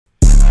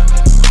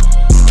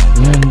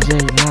J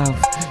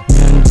Loft,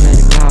 young J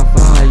Loft,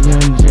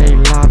 young J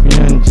Loft,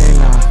 young J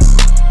Loft.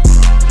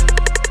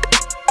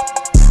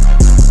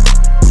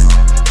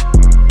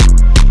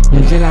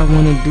 Young J Loft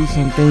wanna do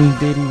some things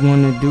that he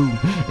wanna do,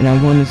 and I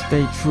wanna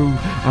stay true.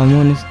 I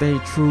wanna stay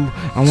true.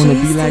 I wanna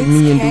be like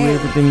me and do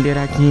everything that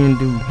I can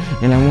do,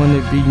 and I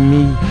wanna be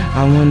me.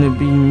 I wanna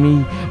be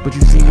me. But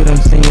you see what I'm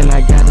saying? I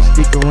gotta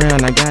stick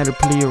around. I gotta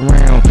play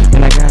around,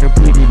 and I gotta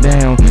put it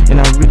down. And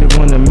I really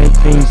wanna make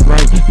things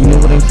right. You know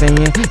what I'm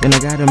saying? And I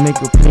gotta make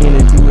a plan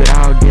to do it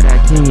all that I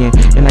can,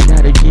 and I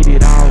gotta get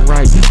it all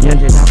right. Young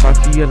J Loft, I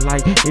feel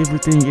like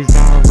everything is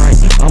alright.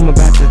 I'm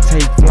about to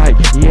take flight.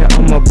 Yeah,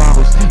 I'm a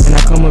boss, and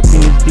I come up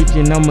in this bitch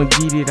and I'ma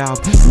get it off.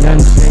 Young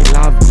J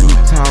Loft, get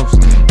tossed.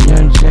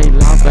 Young J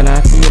Loft, and I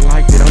feel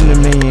like that I'm the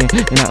man,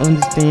 and I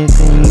understand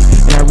things,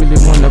 and I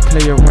really wanna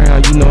play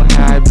around. You know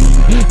how I be,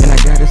 and I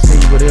gotta say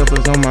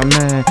whatever's on my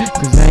mind,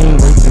 cause I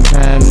ain't wasting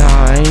time.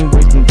 Nah, I ain't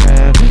wasting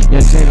time.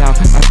 Young J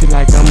Loft, I feel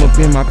like I'm up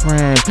in my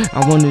prime.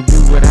 I wanna do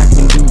what I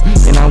can do,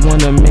 and I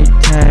wanna make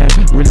time,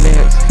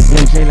 relax.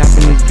 Young J Loft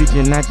in this bitch,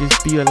 and I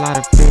just feel a lot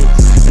of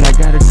facts, and I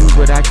gotta do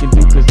what I can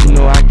do, cause you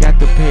know I got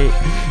the pack.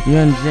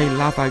 Young J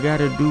Loft, I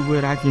gotta do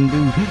what I can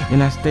do,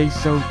 and I stay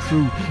so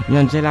true.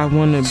 Young J Loft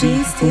wanna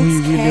be who he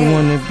really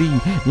wanna be.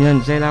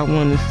 Young J Loft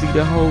wanna see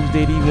the hoes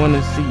that he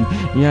wanna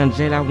see. Young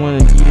J Loft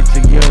wanna get it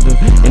together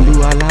and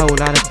do a whole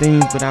lot of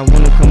things, but I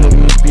wanna come up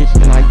in this bitch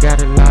and I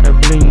got a lot of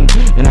bling,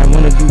 and I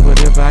wanna do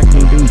whatever I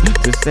can do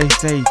to stay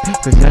safe,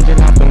 cause Young J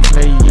Loft don't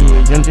play,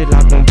 yeah, Young J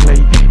Loft don't play,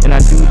 and I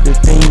do the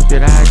things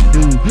that I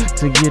do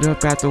to get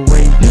up out the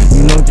way.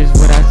 You know just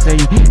what I say,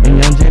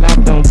 and Young J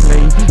Loft don't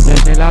play,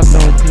 Young J Loft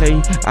don't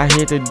play. I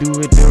had to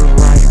do it the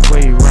right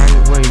way, right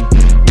way.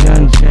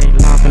 Young J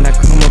Loft, and I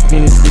come up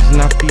in this bitch and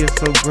I feel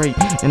so great,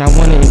 and I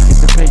wanna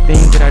anticipate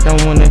things that I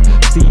don't wanna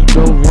see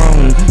go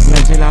wrong.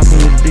 Young J Loft in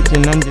this bitch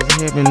and I'm just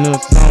having a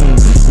song.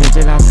 Young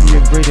J Loft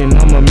feel great and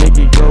I'ma make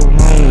it go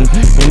home.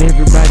 And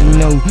everybody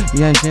know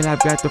Young J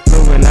Loft got the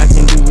flow and I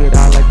can do it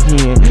all I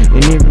can.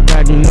 And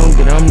everybody know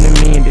that I'm the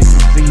man that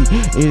you see.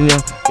 You know,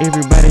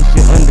 everybody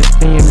should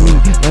understand me,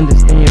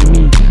 understand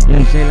me.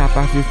 Young J Loft,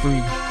 I feel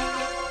free.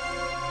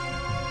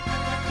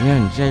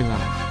 Young J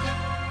Loft.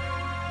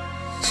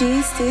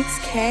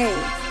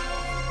 G6K.